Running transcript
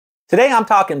Today I'm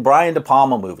talking Brian De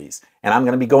Palma movies, and I'm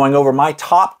going to be going over my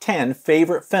top 10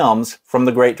 favorite films from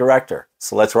the great director.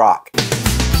 So let's rock.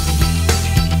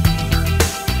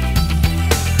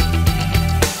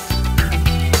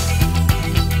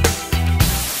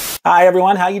 Hi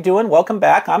everyone, how you doing? Welcome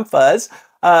back. I'm Fuzz.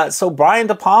 So Brian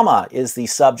De Palma is the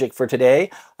subject for today.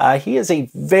 He is a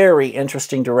very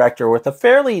interesting director with a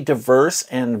fairly diverse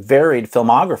and varied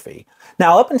filmography.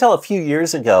 Now, up until a few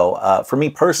years ago, for me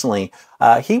personally,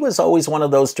 he was always one of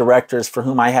those directors for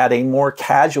whom I had a more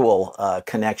casual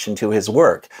connection to his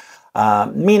work.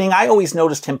 Meaning I always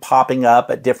noticed him popping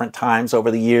up at different times over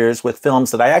the years with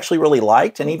films that I actually really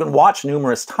liked and even watched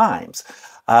numerous times.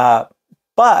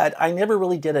 But I never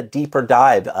really did a deeper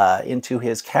dive into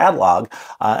his catalog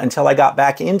until I got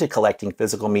back into collecting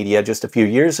physical media just a few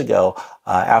years ago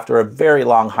after a very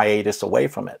long hiatus away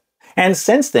from it. And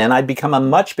since then, I've become a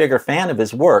much bigger fan of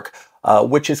his work,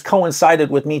 which has coincided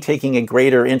with me taking a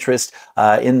greater interest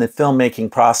in the filmmaking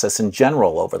process in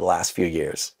general over the last few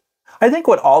years. I think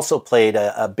what also played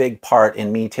a big part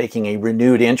in me taking a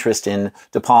renewed interest in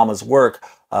De Palma's work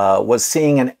was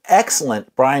seeing an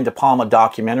excellent Brian De Palma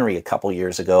documentary a couple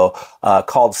years ago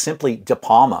called simply De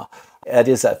Palma. It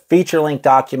is a feature-length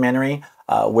documentary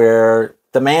where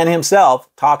the man himself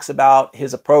talks about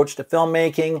his approach to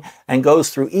filmmaking and goes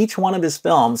through each one of his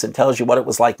films and tells you what it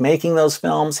was like making those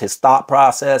films, his thought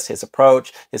process, his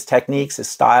approach, his techniques, his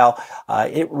style.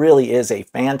 It really is a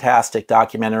fantastic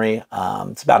documentary.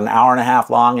 It's about an hour and a half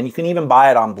long, and you can even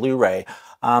buy it on Blu-ray.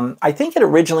 I think it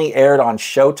originally aired on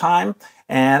Showtime,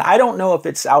 and I don't know if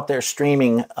it's out there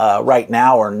streaming right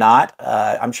now or not.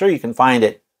 I'm sure you can find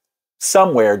it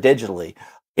somewhere digitally.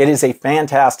 It is a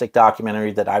fantastic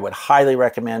documentary that I would highly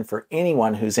recommend for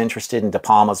anyone who's interested in De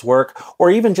Palma's work or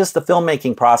even just the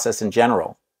filmmaking process in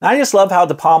general. I just love how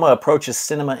De Palma approaches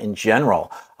cinema in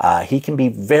general. He can be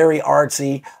very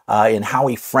artsy in how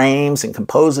he frames and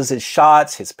composes his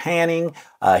shots, his panning,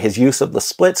 his use of the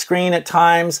split screen at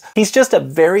times. He's just a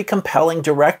very compelling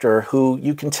director who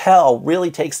you can tell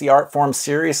really takes the art form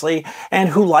seriously and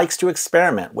who likes to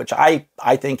experiment, which I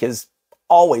think is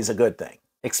always a good thing.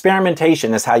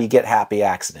 Experimentation is how you get happy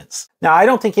accidents. Now, I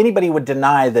don't think anybody would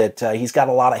deny that he's got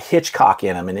a lot of Hitchcock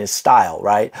in him in his style,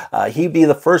 right? He'd be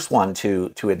the first one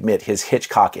to admit his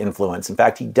Hitchcock influence. In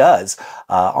fact, he does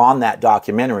on that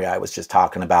documentary I was just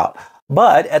talking about.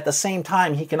 But at the same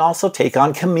time, he can also take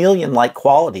on chameleon-like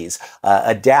qualities,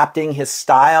 adapting his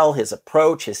style, his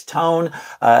approach, his tone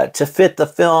to fit the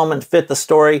film and fit the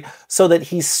story so that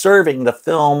he's serving the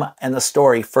film and the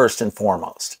story first and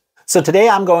foremost. So today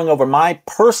I'm going over my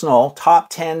personal top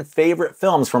 10 favorite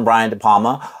films from Brian De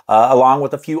Palma, along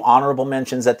with a few honorable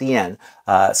mentions at the end.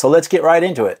 So let's get right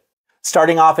into it.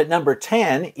 Starting off at number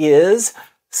 10 is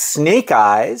Snake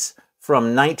Eyes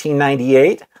from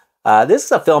 1998. This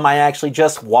is a film I actually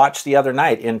just watched the other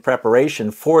night in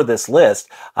preparation for this list.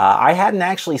 I hadn't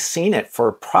actually seen it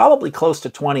for probably close to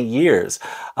 20 years.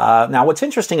 Now, what's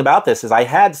interesting about this is I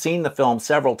had seen the film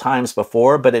several times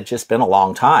before, but it'd just been a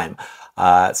long time.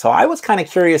 So I was kind of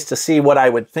curious to see what I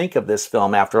would think of this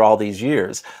film after all these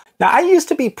years. Now, I used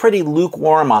to be pretty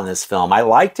lukewarm on this film. I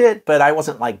liked it, but I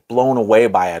wasn't like blown away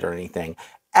by it or anything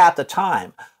at the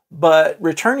time. But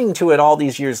returning to it all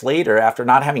these years later, after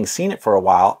not having seen it for a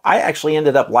while, I actually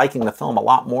ended up liking the film a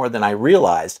lot more than I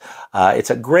realized.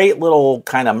 It's a great little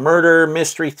kind of murder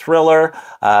mystery thriller.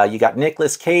 You got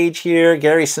Nicolas Cage here,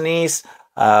 Gary Sinise,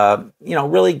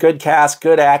 really good cast,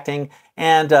 good acting,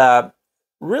 and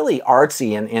really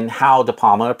artsy in how De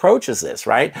Palma approaches this,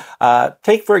 right?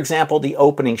 Take, for example, the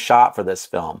opening shot for this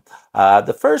film.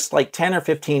 The first like 10 or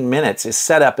 15 minutes is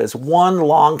set up as one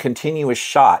long continuous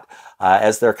shot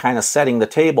as they're kind of setting the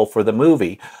table for the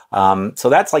movie. So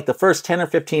that's like the first 10 or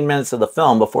 15 minutes of the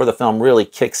film before the film really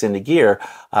kicks into gear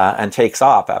and takes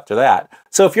off after that.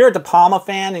 So if you're a De Palma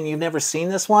fan and you've never seen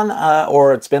this one,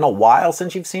 or it's been a while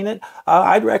since you've seen it,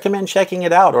 I'd recommend checking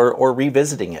it out or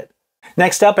revisiting it.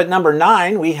 Next up at number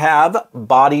 9, we have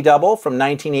Body Double from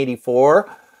 1984.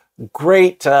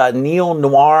 Great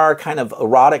neo-noir kind of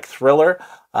erotic thriller,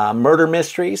 murder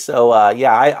mystery. So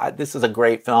yeah, this is a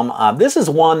great film. This is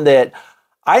one that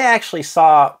I actually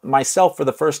saw myself for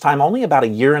the first time only about a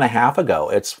year and a half ago.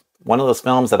 It's one of those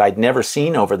films that I'd never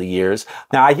seen over the years.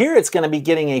 Now, I hear it's going to be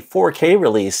getting a 4K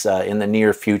release in the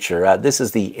near future. This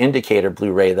is the Indicator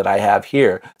Blu-ray that I have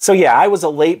here. So yeah, I was a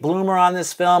late bloomer on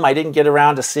this film. I didn't get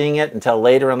around to seeing it until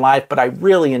later in life, but I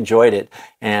really enjoyed it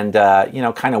and,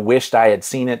 kind of wished I had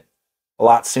seen it a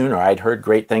lot sooner. I'd heard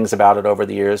great things about it over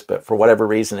the years, but for whatever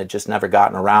reason, it just never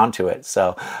gotten around to it.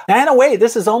 So, and in a way,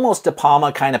 this is almost De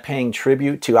Palma kind of paying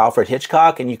tribute to Alfred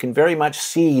Hitchcock, and you can very much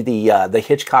see the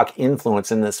Hitchcock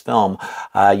influence in this film.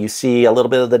 You see a little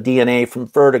bit of the DNA from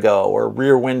Vertigo or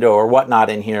Rear Window or whatnot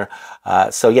in here.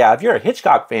 So yeah, if you're a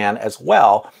Hitchcock fan as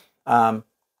well, and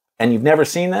you've never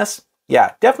seen this,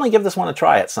 yeah, definitely give this one a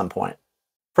try at some point.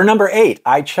 For number 8,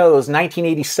 I chose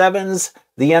 1987's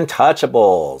The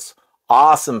Untouchables.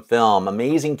 Awesome film,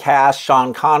 amazing cast,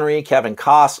 Sean Connery, Kevin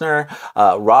Costner,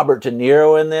 Robert De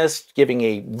Niro in this, giving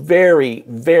a very,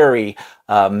 very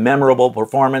memorable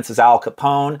performance as Al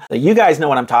Capone. Now, you guys know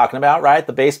what I'm talking about, right?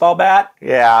 The baseball bat?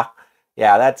 Yeah.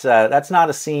 Yeah, that's not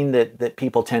a scene that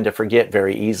people tend to forget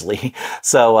very easily.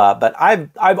 So, but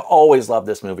I've always loved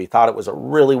this movie. Thought it was a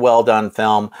really well done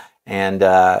film, and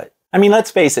I mean,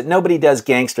 let's face it, nobody does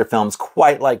gangster films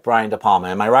quite like Brian De Palma.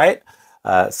 Am I right?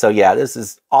 So yeah, this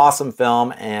is awesome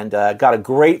film, and got a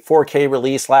great 4K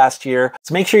release last year.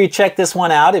 So make sure you check this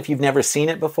one out if you've never seen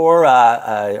it before,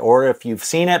 or if you've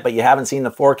seen it but you haven't seen the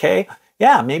 4K.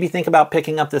 Yeah, maybe think about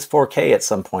picking up this 4K at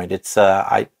some point. It's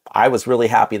I was really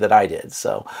happy that I did.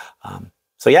 So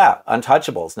so yeah,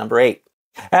 Untouchables, number 8.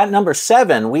 At number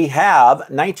 7, we have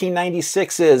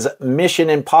 1996's Mission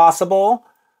Impossible.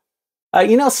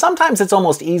 You know, sometimes it's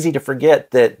almost easy to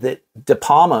forget that De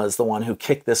Palma is the one who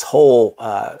kicked this whole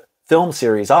film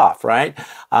series off, right?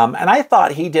 And I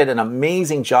thought he did an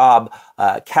amazing job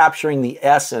capturing the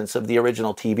essence of the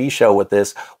original TV show with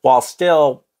this, while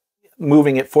still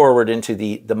moving it forward into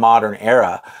the modern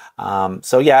era.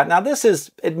 So yeah, now this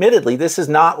is, admittedly, this is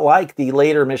not like the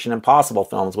later Mission Impossible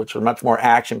films, which are much more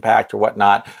action-packed or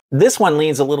whatnot. This one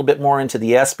leans a little bit more into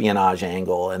the espionage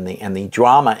angle and the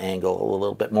drama angle a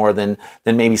little bit more than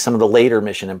maybe some of the later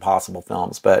Mission Impossible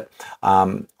films. But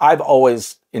I've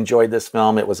always enjoyed this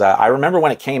film. It was I remember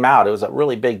when it came out, it was a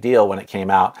really big deal when it came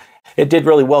out. It did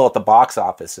really well at the box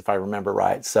office, if I remember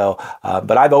right. So,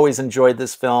 but I've always enjoyed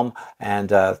this film, and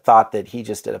thought that he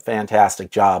just did a fantastic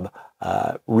job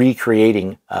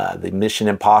recreating the Mission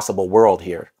Impossible world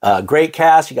here. Great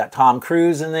cast. You got Tom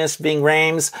Cruise in this, Ving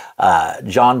Rhames,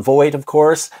 Jon Voight, of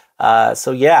course.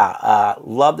 So yeah,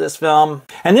 love this film.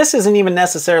 And this isn't even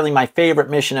necessarily my favorite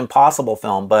Mission Impossible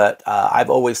film, but I've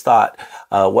always thought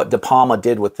what De Palma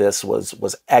did with this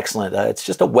was excellent. It's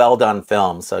just a well-done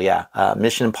film. So yeah,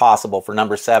 Mission Impossible for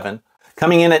number 7.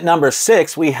 Coming in at number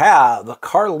 6, we have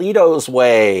Carlito's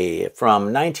Way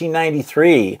from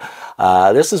 1993.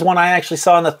 This is one I actually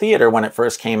saw in the theater when it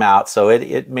first came out, so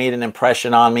it made an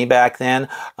impression on me back then.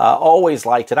 Always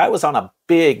liked it. I was on a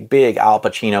big Al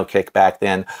Pacino kick back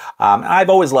then. I've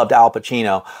always loved Al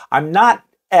Pacino. I'm not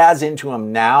as into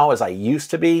him now as I used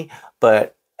to be,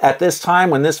 but at this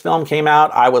time, when this film came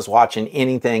out, I was watching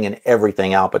anything and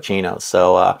everything Al Pacino.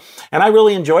 So, and I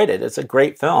really enjoyed it. It's a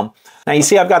great film. Now, you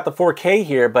see I've got the 4K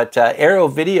here, but Arrow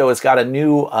Video has got a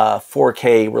new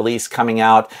 4K release coming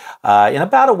out in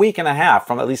about a week and a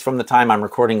half, at least from the time I'm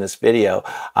recording this video.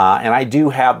 And I do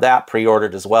have that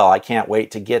pre-ordered as well. I can't wait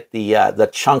to get the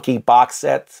chunky box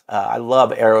sets. I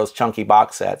love Arrow's chunky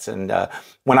box sets. And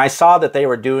when I saw that they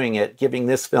were doing it, giving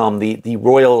this film the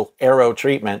Royal Arrow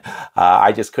treatment,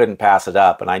 I just couldn't pass it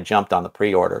up, and I jumped on the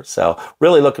pre-order. So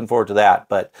really looking forward to that.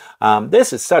 But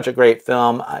this is such a great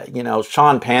film. You know,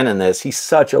 Sean Penn in this, he's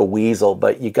such a weasel,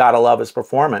 but you gotta love his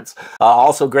performance.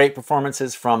 Also great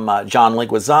performances from John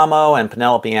Leguizamo and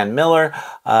Penelope Ann Miller.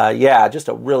 Yeah, just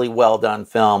a really well done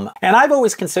film. And I've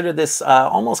always considered this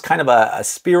almost kind of a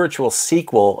spiritual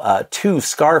sequel to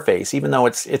Scarface, even though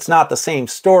it's not the same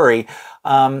story.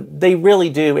 They really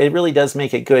do. It really does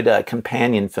make a good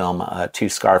companion film to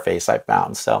Scarface, I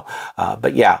found. So,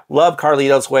 but yeah, love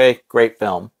Carlito's Way. Great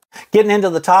film. Getting into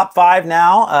the top 5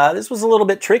 now. This was a little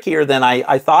bit trickier than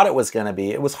I thought it was going to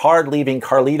be. It was hard leaving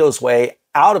Carlito's Way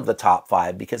out of the top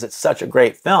 5 because it's such a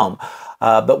great film.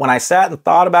 But when I sat and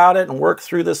thought about it and worked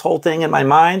through this whole thing in my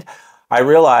mind, I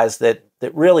realized that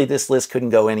really this list couldn't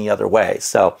go any other way.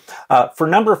 So for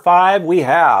number 5, we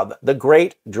have The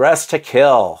Great Dress to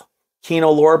Kill.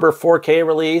 Kino Lorber 4K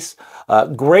release.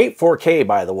 Great 4K,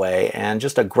 by the way, and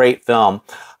just a great film.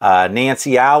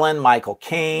 Nancy Allen, Michael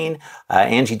Caine,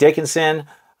 Angie Dickinson.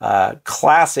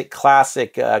 Classic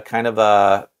kind of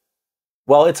a...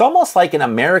 Well, it's almost like an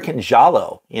American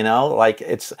giallo, you know? Like,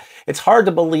 it's hard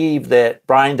to believe that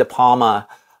Brian De Palma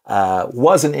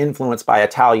wasn't influenced by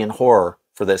Italian horror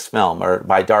for this film, or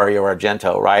by Dario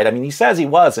Argento, right? I mean, he says he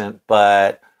wasn't,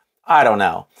 but I don't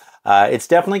know. It's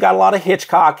definitely got a lot of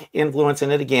Hitchcock influence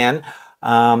in it again.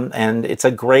 and it's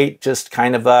a great, just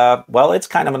kind of a, well, it's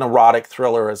kind of an erotic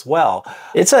thriller as well.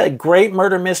 It's a great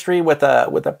murder mystery with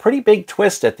a pretty big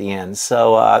twist at the end.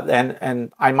 So,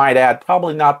 and I might add,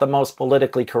 probably not the most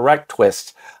politically correct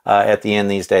twist at the end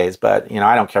these days, but, you know,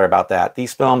 I don't care about that.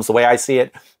 These films, the way I see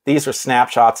it, these are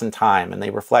snapshots in time, and they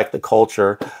reflect the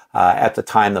culture at the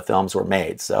time the films were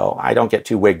made. So I don't get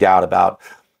too wigged out about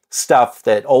stuff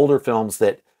that older films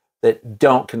that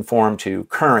don't conform to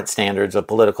current standards of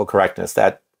political correctness.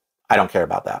 That I don't care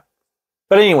about that.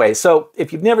 But anyway, so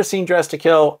if you've never seen Dressed to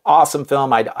Kill, awesome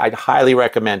film. I'd highly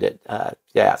recommend it.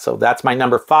 Yeah, so that's my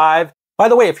number 5. By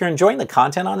the way, if you're enjoying the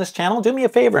content on this channel, do me a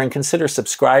favor and consider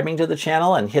subscribing to the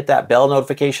channel and hit that bell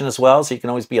notification as well, so you can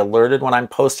always be alerted when I'm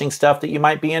posting stuff that you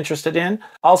might be interested in.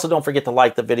 Also, don't forget to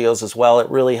like the videos as well.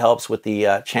 It really helps with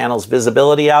the channel's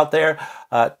visibility out there.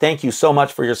 Thank you so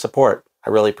much for your support. I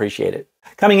really appreciate it.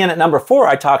 Coming in at number 4,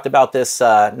 I talked about this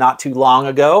not too long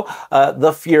ago,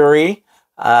 The Fury.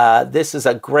 This is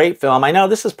a great film. I know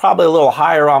this is probably a little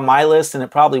higher on my list than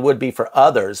it probably would be for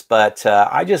others, but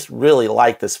I just really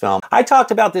like this film. I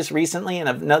talked about this recently in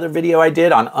another video I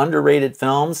did on underrated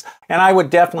films, and I would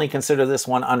definitely consider this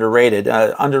one underrated.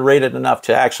 Underrated enough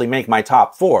to actually make my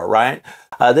top 4, right?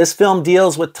 This film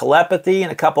deals with telepathy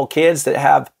and a couple kids that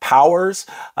have powers.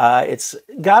 It's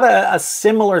got a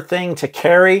similar thing to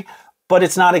Carrie, but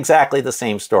it's not exactly the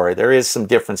same story. There is some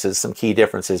differences, some key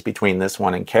differences between this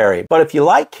one and Carrie. But if you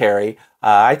like Carrie,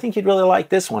 I think you'd really like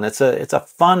this one. It's a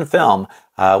fun film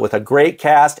with a great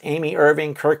cast: Amy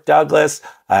Irving, Kirk Douglas,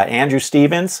 Andrew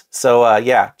Stevens. So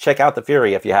yeah, check out The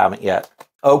Fury if you haven't yet.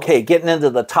 Okay, getting into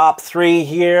the top 3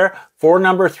 here. For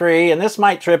number 3, and this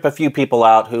might trip a few people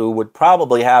out who would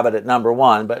probably have it at number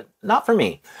 1, but not for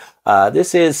me.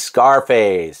 This is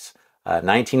Scarface,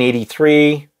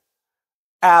 1983.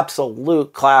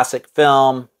 Absolute classic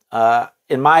film.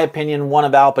 In my opinion, one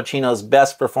of Al Pacino's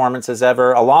best performances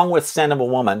ever, along with Scent of a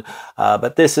Woman.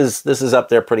 But this is up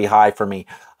there pretty high for me.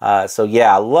 So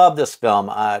yeah, I love this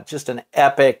film. Just an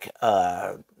epic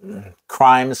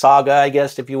crime saga, I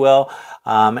guess, if you will.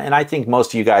 And I think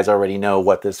most of you guys already know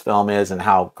what this film is and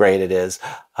how great it is.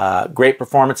 Great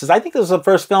performances. I think this was the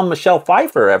first film Michelle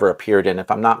Pfeiffer ever appeared in, if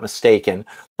I'm not mistaken.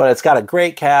 But it's got a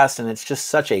great cast, and it's just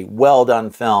such a well-done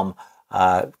film.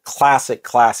 Classic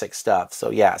stuff. So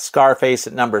yeah, Scarface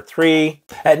at number 3.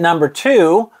 At number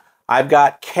 2, I've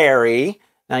got Carrie.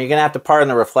 Now you're gonna have to pardon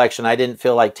the reflection. I didn't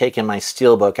feel like taking my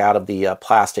steelbook out of the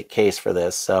plastic case for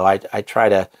this, so I try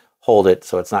to hold it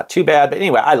so it's not too bad. But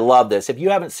anyway, I love this. If you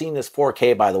haven't seen this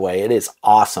 4K, by the way, it is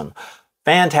awesome.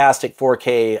 Fantastic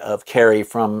 4K of Carrie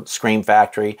from Scream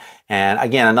Factory. And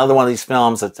again, another one of these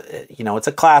films that's, you know, it's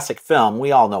a classic film.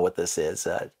 We all know what this is.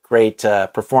 Great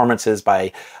performances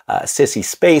by Sissy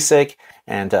Spacek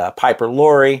and Piper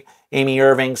Laurie, Amy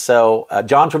Irving. So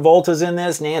John Travolta's in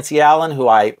this, Nancy Allen, who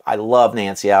I love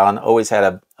Nancy Allen, always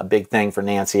had a big thing for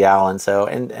Nancy Allen. So,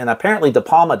 and apparently De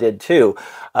Palma did too.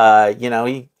 You know,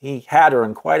 he had her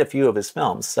in quite a few of his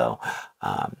films. So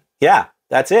yeah,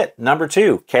 that's it. Number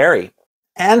 2, Carrie.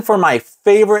 And for my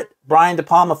favorite Brian De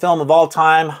Palma film of all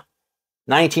time,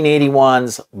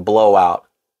 1981's Blowout.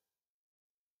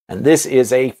 And this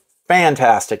is a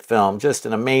fantastic film, just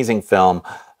an amazing film.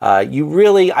 I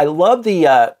love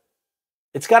the,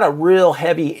 it's got a real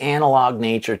heavy analog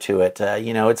nature to it.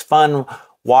 You know, it's fun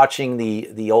watching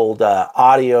the old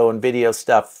audio and video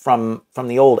stuff from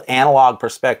the old analog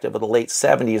perspective of the late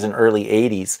 70s and early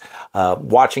 80s,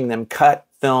 watching them cut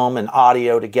film and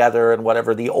audio together and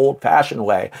whatever, the old-fashioned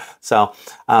way. So,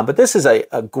 but this is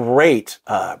a great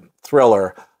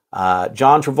thriller.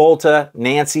 John Travolta,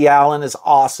 Nancy Allen is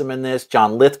awesome in this.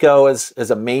 John Lithgow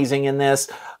is amazing in this.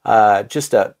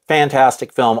 Just a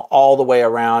fantastic film all the way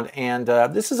around. And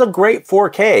this is a great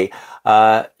 4K.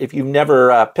 If you've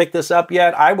never picked this up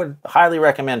yet, I would highly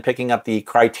recommend picking up the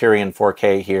Criterion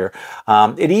 4K here.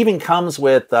 It even comes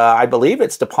with, I believe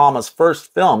it's De Palma's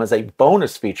first film as a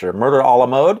bonus feature, Murder a la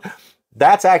Mode.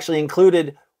 That's actually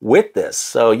included with this.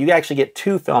 So you actually get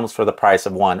 2 films for the price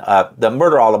of one. The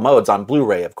Murder a la Mode's on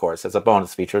Blu-ray, of course, as a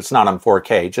bonus feature. It's not on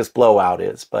 4K, just Blowout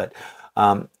is. But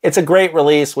it's a great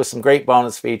release with some great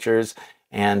bonus features,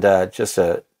 and just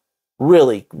a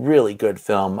really, really good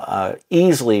film.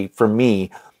 Easily, for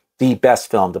me, the best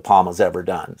film De Palma's ever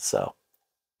done. So,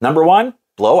 number 1,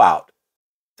 Blowout.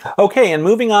 Okay, and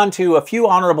moving on to a few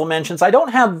honorable mentions. I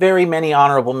don't have very many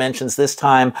honorable mentions this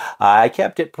time. I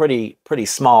kept it pretty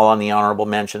small on the honorable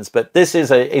mentions, but this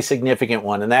is a significant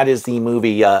one, and that is the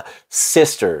movie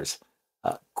Sisters.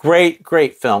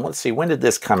 Great film. Let's see, when did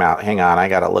this come out? Hang on, I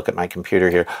got to look at my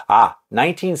computer here.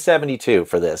 1972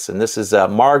 for this, and this is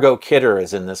Margot Kidder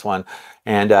is in this one,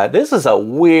 and this is a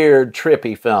weird,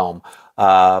 trippy film.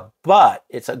 But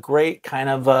it's a great kind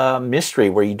of mystery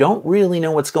where you don't really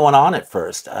know what's going on at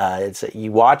first.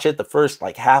 You watch it the first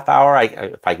like half hour,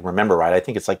 if I can remember right, I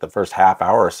think it's like the first half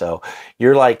hour or so.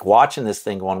 You're like watching this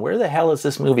thing going, where the hell is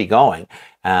this movie going?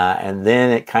 And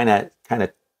then it kind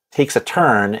of takes a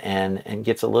turn and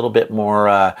gets a little bit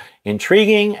more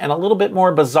intriguing and a little bit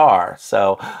more bizarre.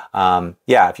 So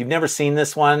yeah, if you've never seen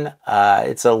this one,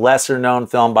 it's a lesser known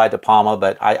film by De Palma,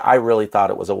 but I really thought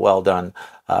it was a well done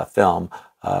film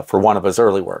for one of his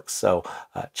early works. So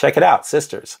check it out,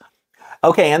 Sisters.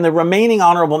 Okay, and the remaining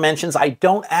honorable mentions I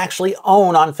don't actually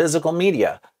own on physical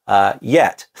media.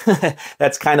 Yet.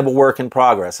 That's kind of a work in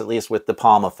progress, at least with the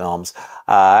Palma Films.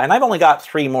 And I've only got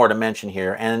 3 more to mention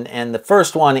here. And the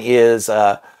first one is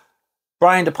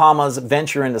Brian De Palma's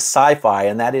venture into sci-fi,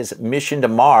 and that is Mission to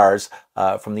Mars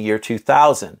from the year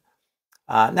 2000.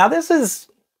 Now,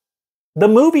 the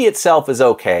movie itself is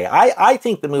okay. I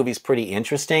think the movie's pretty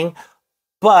interesting,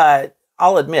 but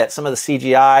I'll admit some of the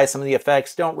CGI, some of the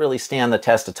effects don't really stand the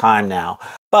test of time now.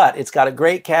 But it's got a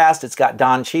great cast. It's got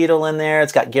Don Cheadle in there.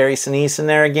 It's got Gary Sinise in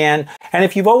there again. And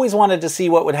if you've always wanted to see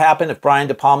what would happen if Brian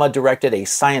De Palma directed a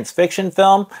science fiction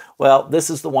film, well, this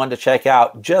is the one to check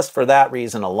out just for that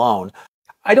reason alone.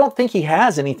 I don't think he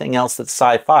has anything else that's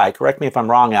sci-fi. Correct me if I'm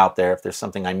wrong out there, if there's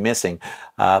something I'm missing.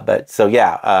 So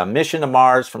yeah, Mission to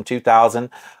Mars from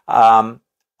 2000.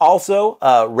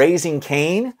 Also, Raising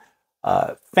Cain.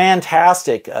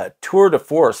 Fantastic tour de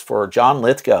force for John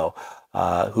Lithgow,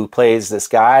 who plays this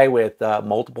guy with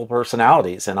multiple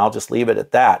personalities, and I'll just leave it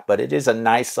at that. But it is a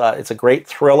nice, it's a great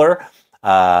thriller.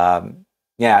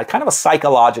 Yeah, kind of a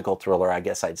psychological thriller, I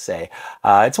guess I'd say.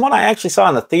 It's one I actually saw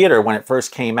in the theater when it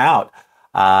first came out,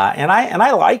 and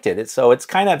I liked it. It's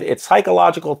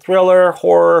psychological thriller,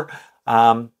 horror,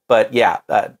 but yeah,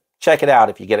 check it out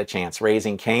if you get a chance,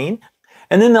 Raising Cain.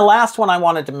 And then the last one I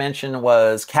wanted to mention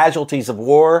was Casualties of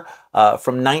War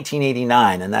from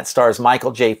 1989, and that stars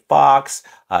Michael J. Fox,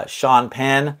 Sean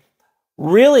Penn.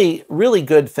 Really, really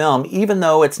good film, even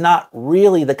though it's not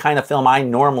really the kind of film I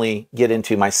normally get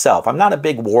into myself. I'm not a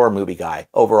big war movie guy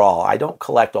overall. I don't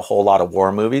collect a whole lot of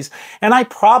war movies, and I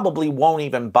probably won't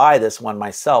even buy this one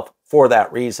myself for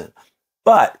that reason.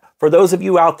 But for those of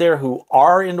you out there who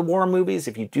are into war movies,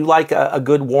 if you do like a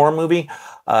good war movie,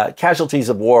 Casualties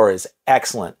of War is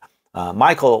excellent.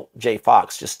 Michael J.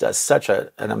 Fox just does such an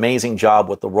amazing job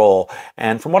with the role.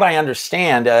 And from what I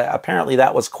understand, apparently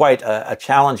that was quite a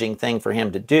challenging thing for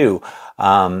him to do.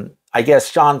 I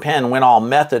guess Sean Penn went all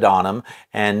method on him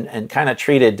and kind of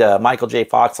treated Michael J.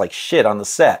 Fox like shit on the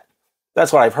set.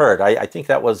 That's what I've heard. I think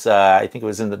that was, I think it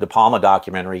was in the De Palma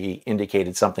documentary, he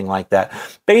indicated something like that.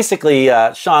 Basically,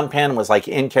 Sean Penn was like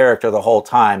in character the whole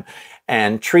time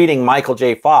and treating Michael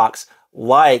J. Fox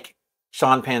like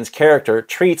Sean Penn's character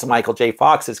treats Michael J.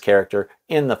 Fox's character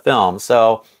in the film.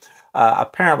 So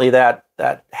apparently that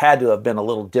had to have been a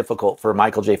little difficult for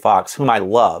Michael J. Fox, whom I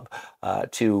love,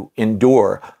 to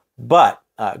endure. But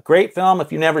great film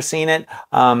if you've never seen it.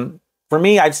 For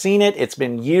me, I've seen it. It's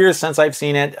been years since I've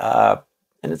seen it, and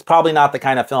it's probably not the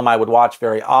kind of film I would watch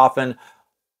very often,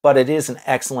 but it is an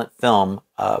excellent film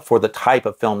for the type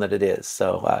of film that it is.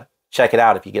 So check it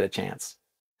out if you get a chance.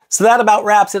 So that about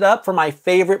wraps it up for my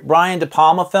favorite Brian De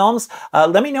Palma films.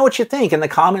 Let me know what you think in the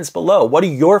comments below. What are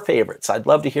your favorites? I'd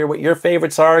love to hear what your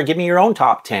favorites are. Give me your own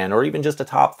top 10 or even just a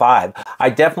top 5. I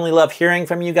definitely love hearing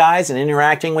from you guys and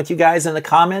interacting with you guys in the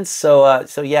comments. So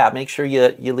yeah, make sure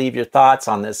you leave your thoughts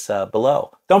on this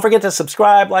below. Don't forget to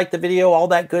subscribe, like the video, all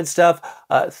that good stuff.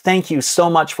 Thank you so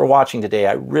much for watching today.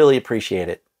 I really appreciate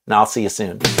it. And I'll see you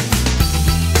soon.